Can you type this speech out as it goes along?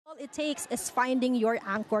it takes is finding your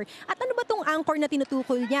anchor. At ano ba tong anchor na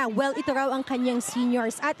tinutukol niya? Well, ito raw ang kanyang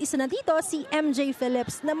seniors. At isa na dito, si MJ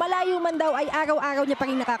Phillips, na malayo man daw ay araw-araw niya pa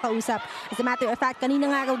rin nakakausap. As a matter of fact, kanina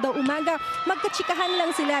nga raw daw umaga, magkatsikahan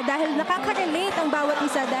lang sila dahil nakaka-relate ang bawat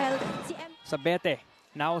isa dahil si Sabete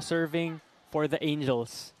now serving for the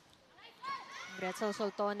Angels. Gretzel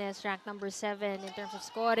Soltones ranked number 7 in terms of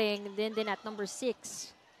scoring, then at number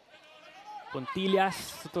 6.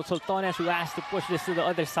 Puntillas to Soltones, who has to push this to the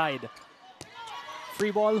other side.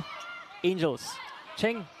 Free ball, Angels.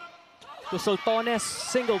 Cheng to Soltones,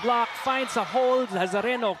 single block, finds a hold.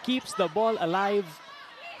 Lazareno keeps the ball alive.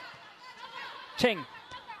 Cheng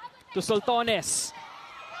to Soltones.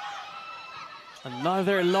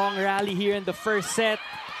 Another long rally here in the first set.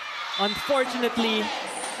 Unfortunately,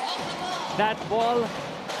 that ball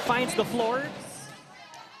finds the floor.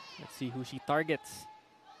 Let's see who she targets.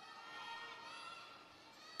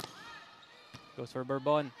 Goes for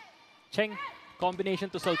Bourbon. Cheng, combination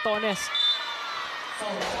to Soltones.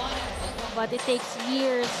 But it takes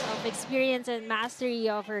years of experience and mastery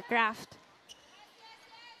of her craft.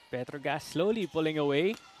 Petro Gazz slowly pulling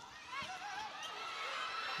away.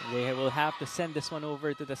 They will have to send this one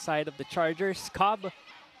over to the side of the Chargers. Cobb,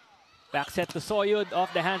 back set to Soyud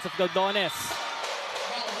off the hands of Galdones.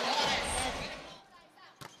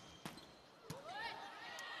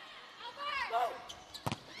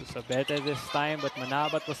 To Sabete this time, but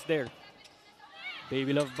Manabat was there.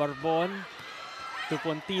 Baby Love Barbon to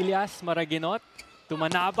Pontillas, Maraginot to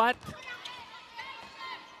Manabat.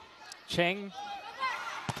 Cheng.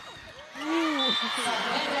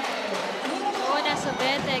 Ona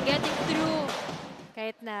Sabete getting through.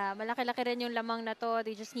 Kahit na malaki-laki rin yung lamang na to,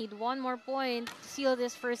 they just need one more point to seal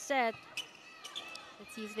this first set.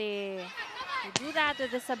 Let's see if they do that with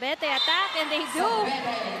the Sabete attack, and they do!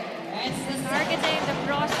 Targeting the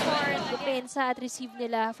cross-court, depensa at receive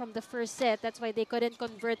nila from the first set. That's why they couldn't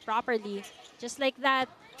convert properly. Just like that,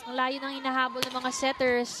 ang layo ng hinahabol ng mga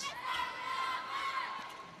setters.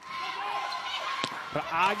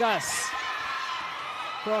 Raagas.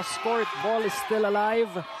 Cross-court, ball is still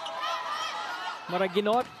alive.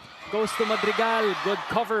 Maraginot goes to Madrigal. Good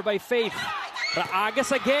cover by Faith.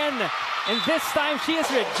 Raagas again. And this time, she is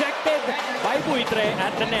rejected by Buitre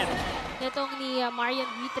at the net. Netong ni Marian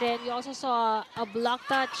Buitre, we also saw a block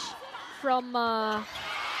touch from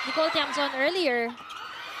Nicole Tiamzon earlier.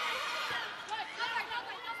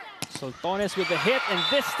 Soltones with the hit, and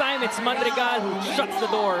this time it's Madrigal who shuts the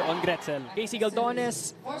door on Gretzel. Casey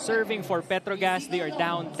Galdones serving for Petro Gazz. They are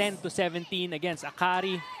down 10-17 against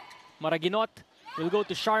Akari. Maraginot will go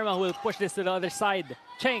to Sharma, who will push this to the other side.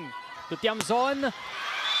 Cheng to Tiamzon.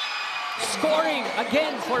 Scoring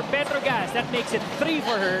again for Petro Gazz. That makes it 3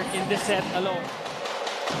 for her in this set alone.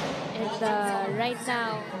 And right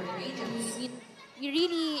now, you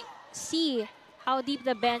really see how deep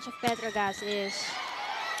the bench of Petro Gazz is.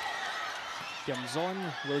 Tiamzon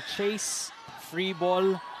will chase. Free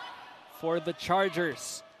ball for the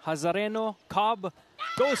Chargers. Hazareno, Cobb,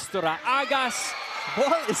 goes to Raagas.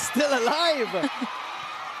 Ball is still alive.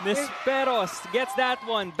 Nisperos gets that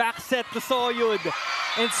one. Back set to Soyud.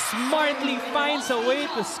 And smartly finds a way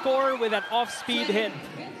to score with an off-speed hit.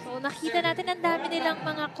 So nakita natin ang dami nilang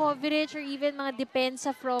mga coverage or even mga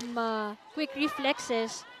depensa from quick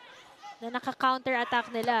reflexes na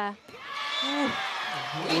naka-counter-attack nila.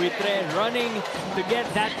 Buitre running to get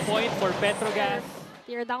that point for Petro Gazz.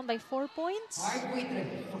 They're down by 4 points.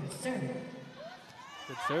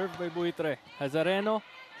 Good serve by Buitre. Hazareno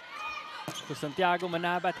to Santiago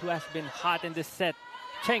Manabat, who has been hot in this set.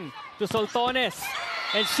 Cheng to Soltones.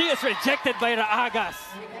 And she is rejected by Raagas.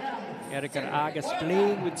 Erica Raagas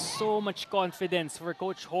playing with so much confidence for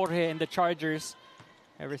Coach Jorge and the Chargers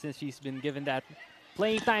ever since she's been given that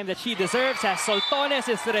playing time that she deserves, as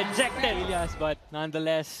Soltones is rejected. But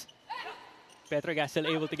nonetheless, Petro Gazz still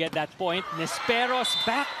able to get that point. Nisperos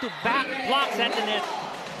back-to-back blocks at the net.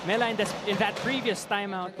 Mela, in that previous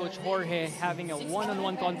timeout, Coach Jorge having a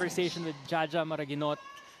one-on-one conversation with Jaja Maraginot,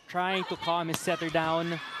 trying to calm his setter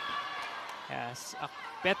down. Yes,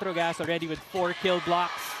 Petro Gazz already with 4 kill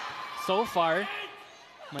blocks so far.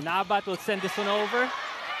 Manabat will send this one over.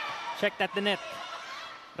 Checked at the net.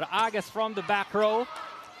 Raagas from the back row.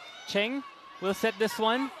 Cheng will set this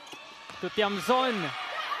one to Tiamzon.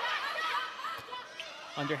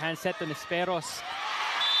 Underhand set to Nisperos.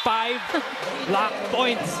 5 block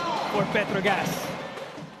points for Petro Gazz.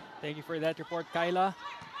 Thank you for that report, Kyla.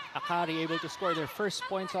 Akari able to score their first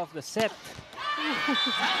points off the set.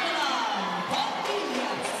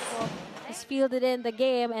 Is fielded in the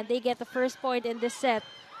game, and they get the first point in this set.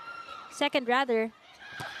 Second, rather.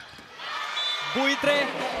 Buitre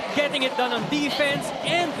getting it done on defense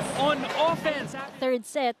and on offense. Third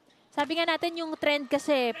set. Sabi nga natin yung trend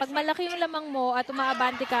kasi, pag malaki yung lamang mo at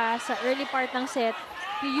umaabante ka sa early part ng set,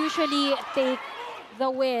 you usually take the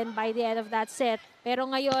win by the end of that set. Pero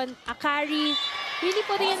ngayon, Akari really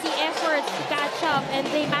putting in the effort to catch up and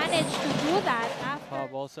they managed to do that.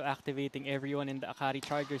 Cobb also activating everyone in the Akari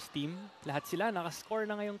Chargers team. Lahat sila nakascore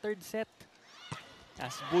na ngayong third set.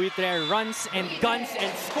 As Buitre runs and guns and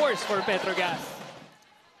scores for Petro Gazz.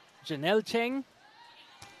 Janelle Cheng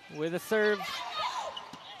with a serve.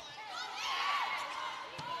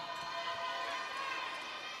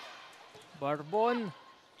 Barbon,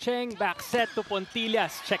 Cheng, back set to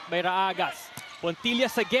Pontillas. Check by Raagas.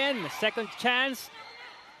 Pontillas again, second chance.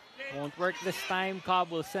 Won't work this time. Cobb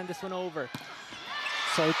will send this one over.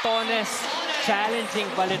 Soltones challenging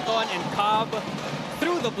Baleton and Cobb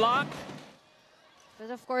through the block. But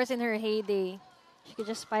of course, in her heyday, she could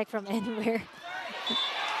just spike from anywhere.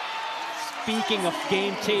 Speaking of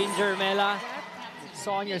game changer, Mela,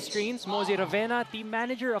 saw on your screens, Mozy Ravena, team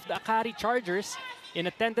manager of the Akari Chargers, in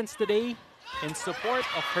attendance today in support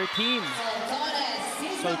of her team.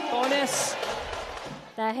 Soltones.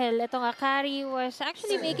 Dahil itong Akari was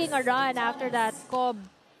actually making a run after that Cobb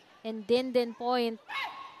and Dindin point.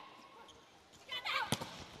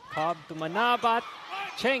 Cobb to Manabat.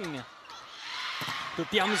 Cheng to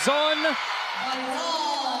Tiamzon.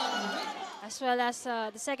 As well as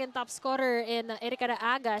the second top scorer in Erika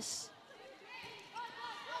Raagas.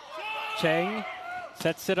 Cheng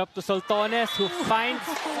sets it up to Soltones, who finds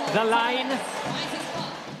the line.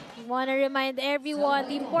 We want to remind everyone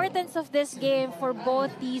the importance of this game for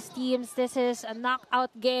both these teams. This is a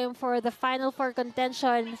knockout game for the Final Four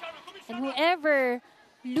contention. And whoever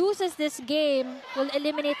loses this game will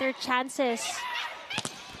eliminate their chances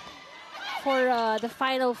for the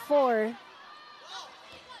Final Four.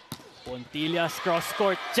 Pontillas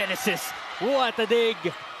cross-court, Genesis. What a dig.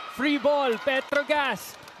 Free ball, Petro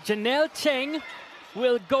Gazz. Janelle Cheng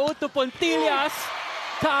will go to Pontillas.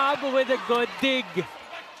 Cobb with a good dig.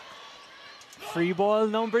 Free ball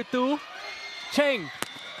number 2. Cheng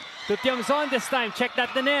to Tiamzon this time. Check that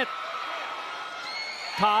the net.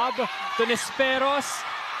 Cobb to Nesperos.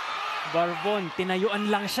 Barbon, tinayuan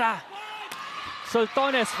lang siya.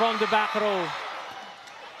 Soltones from the back row.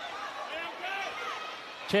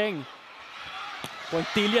 Cheng.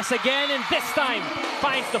 Pontillas again, and this time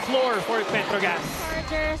finds the floor for Petro Gazz.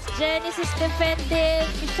 Chargers, Genesis defending,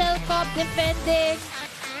 Michelle Cobb defending.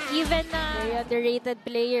 Even very underrated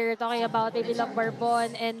player, talking about maybe lang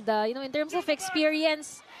Barbon. And you know, in terms of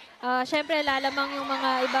experience, syempre lalamang yung mga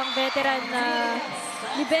ibang veteran na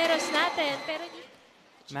liberos natin. Pero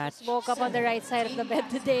Match. Woke up on the right side of the bed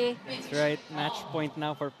today. That's right. Match point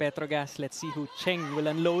now for Petro Gazz. Let's see who Cheng will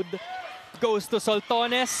unload. Goes to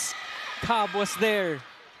Soltones. Cobb was there.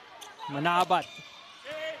 Manabat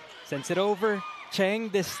sends it over. Cheng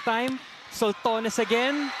this time. Soltones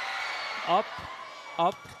again. Up,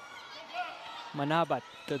 up. Manabat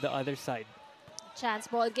to the other side. Chance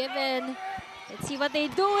ball given. Let's see what they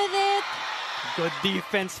do with it. Good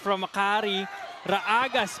defense from Akari.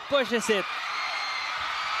 Raagas pushes it.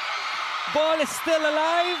 Ball is still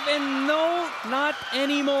alive, and no, not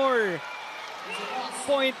anymore.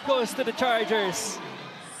 Point goes to the Chargers.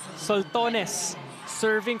 Soltones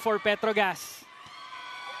serving for Petro Gazz.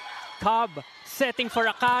 Cobb setting for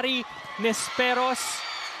Akari. Nesperos,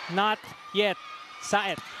 not yet.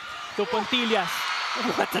 Saet to Pontillas.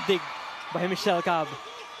 What a dig by Michelle Cobb.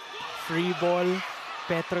 Free ball,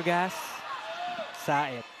 Petro Gazz.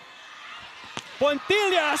 Saet.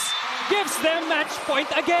 Pontillas gives them match point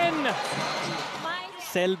again.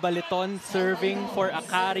 Cel Baleton serving for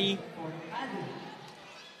Akari.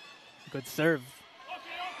 Good serve.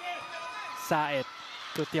 Saet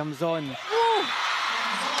to Tiamzon.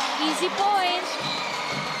 Easy point.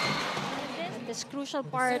 This crucial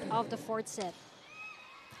part of the fourth set.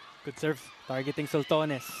 Good serve. Targeting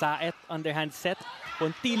Soltones. Saet underhand set.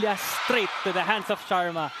 Pontillas straight to the hands of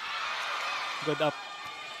Sharma. Good up.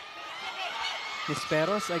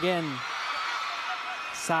 Nesperos again.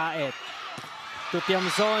 Saet to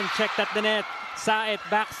Tiamzon. Checked at the net. Saet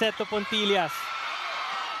back set to Pontillas.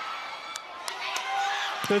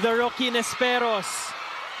 To the rookie Nesperos.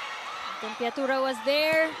 Tempiatura was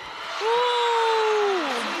there. Woo!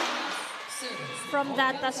 From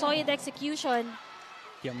that solid execution.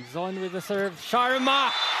 Tiamzon with the serve.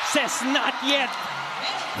 Sharma says not yet.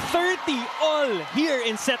 30 all here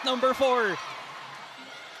in set number 4.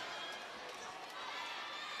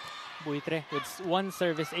 Buitre with one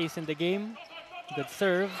service ace in the game. Good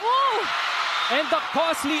serve. Woo! And the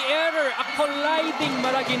costly error. A colliding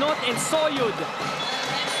Maraginot and Soyud.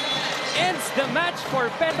 ends the match for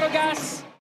Petro Gazz.